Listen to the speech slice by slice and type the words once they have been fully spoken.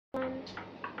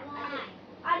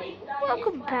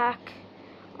Welcome back.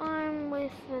 I'm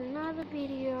with another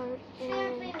video,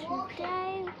 and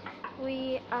today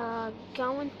we are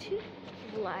going to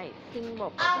play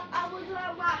Thingbobble.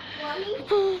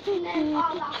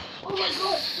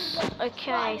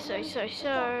 Okay, so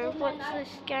what's this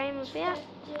game about?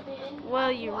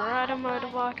 Well, you ride a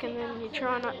motorbike and then you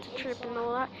try not to trip and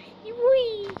all that.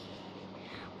 Whee!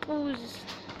 Booze.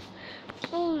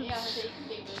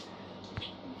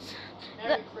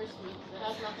 Merry Christmas. It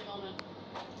has nothing on it.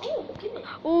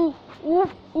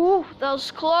 Ooh, that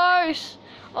was close.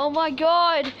 Oh my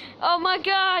god. Oh my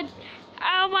god.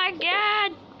 Oh my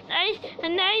god. No.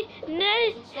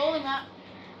 Installing that.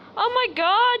 Oh my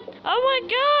god. Oh my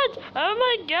god. Oh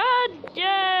my god.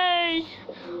 Yay.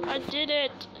 I did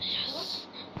it. Yes.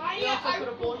 You also could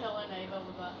have bought Hello Neighbor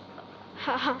with that.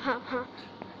 Ha.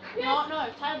 No,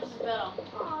 Tabs is better.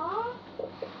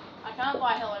 I can't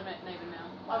buy Hello Neighbor now.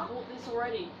 I bought this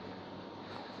already.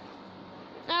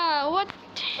 What?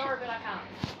 Sorry, but I can't.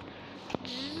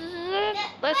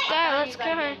 Let's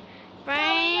go.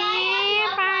 Bye.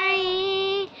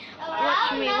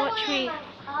 Watch me.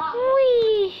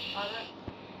 Whee!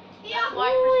 That's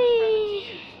my Christmas present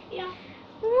to you.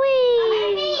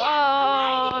 Whee!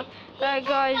 Oh, that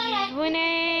guy's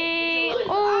winning.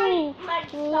 Oh,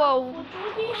 whoa.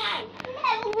 Whee!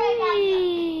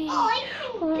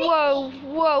 Whoa.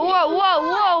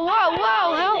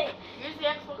 Help. Use the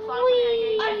Xbox Live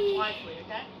Wii wisely,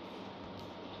 okay?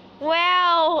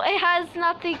 Wow, it has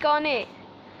nothing on it.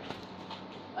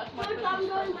 That's my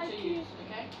Christmas present to you,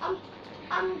 okay?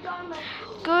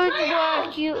 Good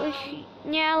work, you.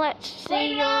 Now let's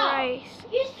see your race.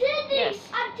 You said Yes.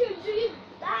 I to do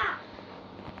that.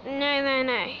 No.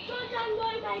 So I'm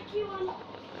going to make you one.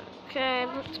 Okay,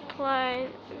 let's play.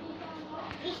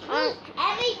 He spilled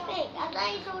everything. I thought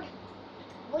he saw the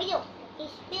wheel. He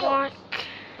spilled. Bike.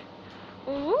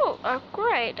 Ooh,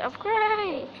 upgrade.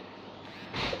 Okay.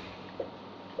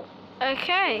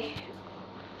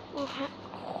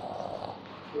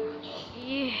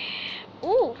 Yeah.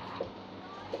 Ooh.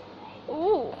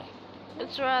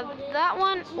 It's rather that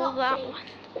one or that one.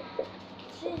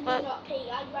 But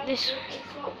this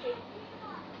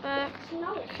back.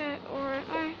 Okay, alright.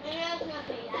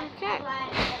 Okay.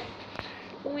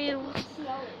 Wheels.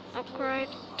 Upgrade.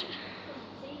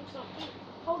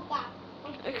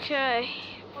 Okay.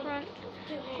 Front.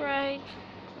 Right.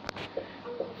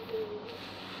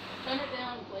 Turn it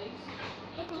down, please.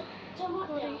 Turn what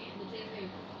down? The TV.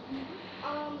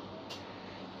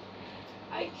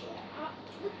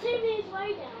 The TV is way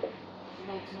down.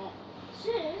 No, it's not.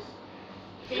 Sis?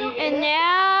 And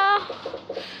now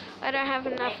I don't have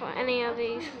enough for any of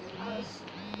these.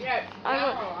 Yeah, I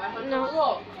got- I have no. to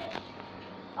look.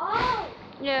 Oh!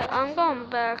 Yeah, I'm going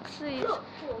back. See.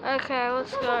 Okay,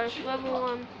 let's go. Level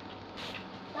 1.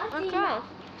 That's Okay. enough.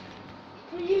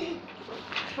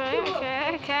 Okay.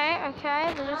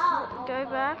 Let's go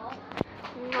back.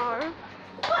 No.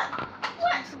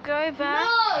 Let's go back.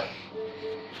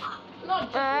 Not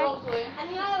just Back. roleplay.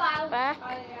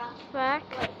 Back.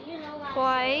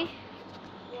 Play.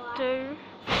 Do.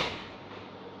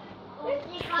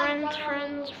 Friends.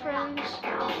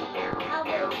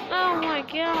 Oh my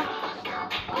god.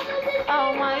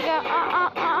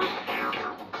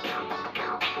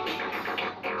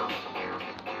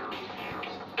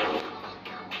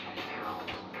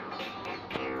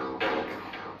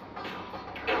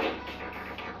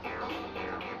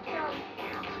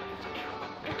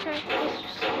 Okay,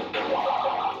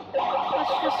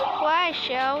 let's just play,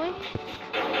 shall we?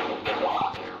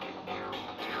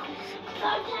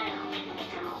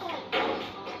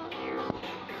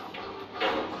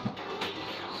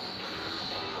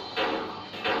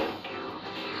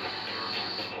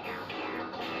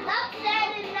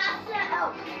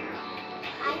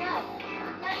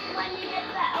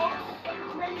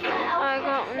 I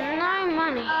got no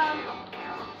money.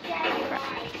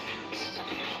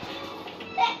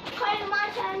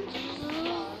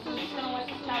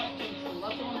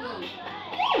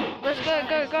 Let's go. Okay,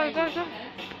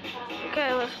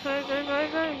 let's go.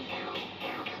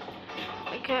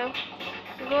 Okay,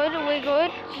 we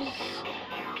good.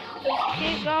 Just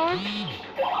keep going.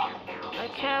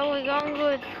 Okay, we're going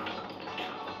good.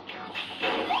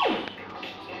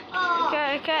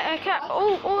 Okay.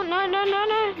 Oh, no.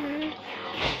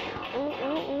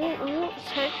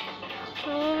 Take a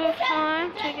little bit of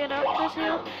time to get up this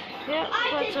hill. Yeah,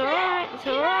 but it's alright.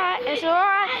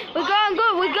 We're going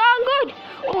good.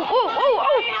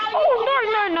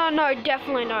 Oh, no,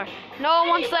 definitely no. No one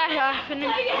wants that happening.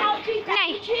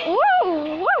 Nay.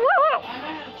 Woo.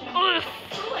 Ugh.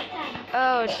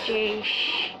 Oh, jeez.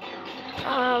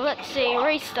 Let's see,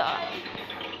 restart.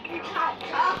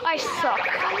 I suck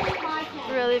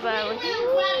really badly.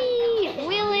 Whee!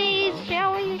 Wheelies,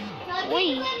 shall we?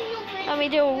 Whee! Let me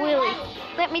do a wheelie.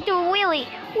 Let me do a wheelie.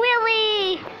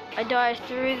 Wheelie! I dive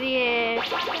through the air.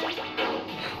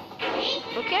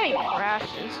 Okay,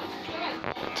 crashes.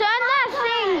 Turn that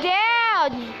thing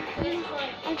down!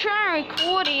 I'm trying to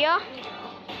record here.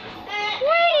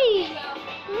 Whee!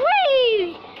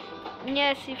 Whee!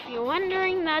 Yes, if you're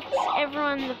wondering, that's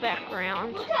everyone in the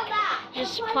background.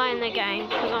 Just playing the game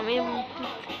because I'm in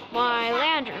my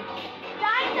lounge room.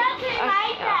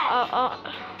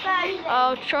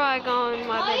 I'll try going in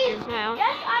my bedroom now.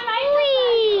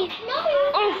 Whee!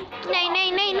 Oh,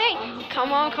 nay.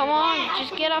 Come on.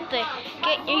 Just get up there.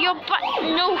 Get your butt.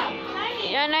 No.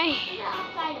 Yeah, nay.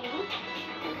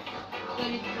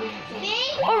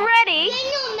 Already?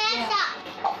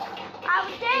 I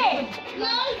was dead.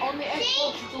 No. On the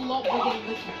Xbox, it's a lot bigger than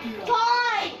the computer.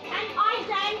 Fine. And I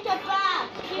sent it back.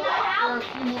 You know how?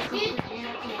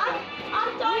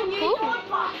 I'm done. You don't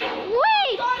back.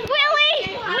 Whee! Willie!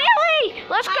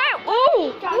 Let's go!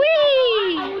 Ooh!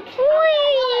 Whee!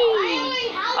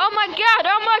 Oh my god!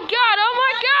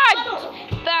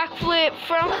 Backflip,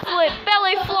 front flip,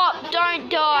 belly flop, don't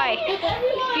die. If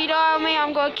you die on me,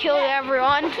 I'm gonna kill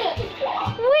everyone. Whee!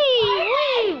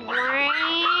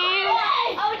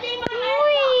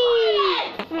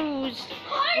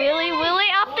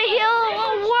 Willie, up the hill!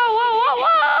 Whoa!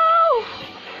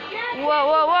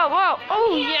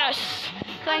 Oh yes!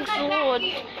 Thanks Lord.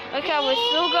 Okay, we're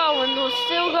still going.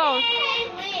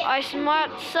 I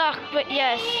might suck, but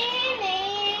yes.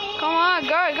 Come on, go,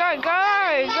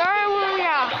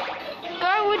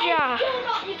 would ya?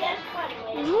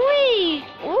 Whee!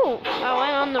 Ooh, I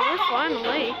went on the roof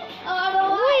finally.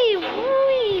 Whee!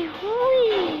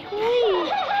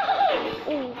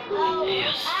 Ooh,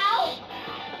 yes.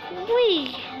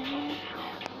 Whee!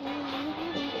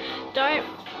 Don't,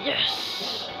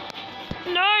 yes.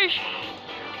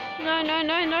 No,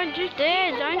 don't you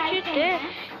dare.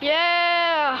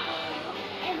 Yeah.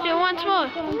 Do once more.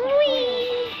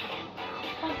 Whee!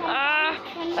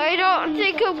 I don't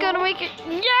think I'm gonna make it.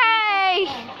 Yay!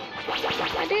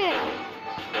 I did it.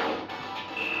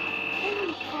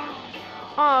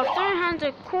 Oh,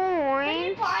 300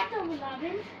 coins.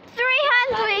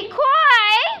 300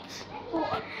 coins?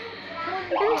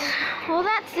 Well,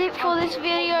 that's it for this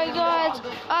video, guys.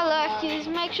 I like this.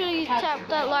 Make sure you tap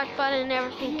that like button and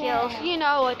everything else. You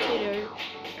know what to do.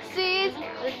 See you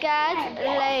guys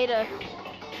later.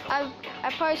 I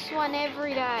post one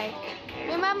every day.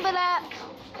 Remember that.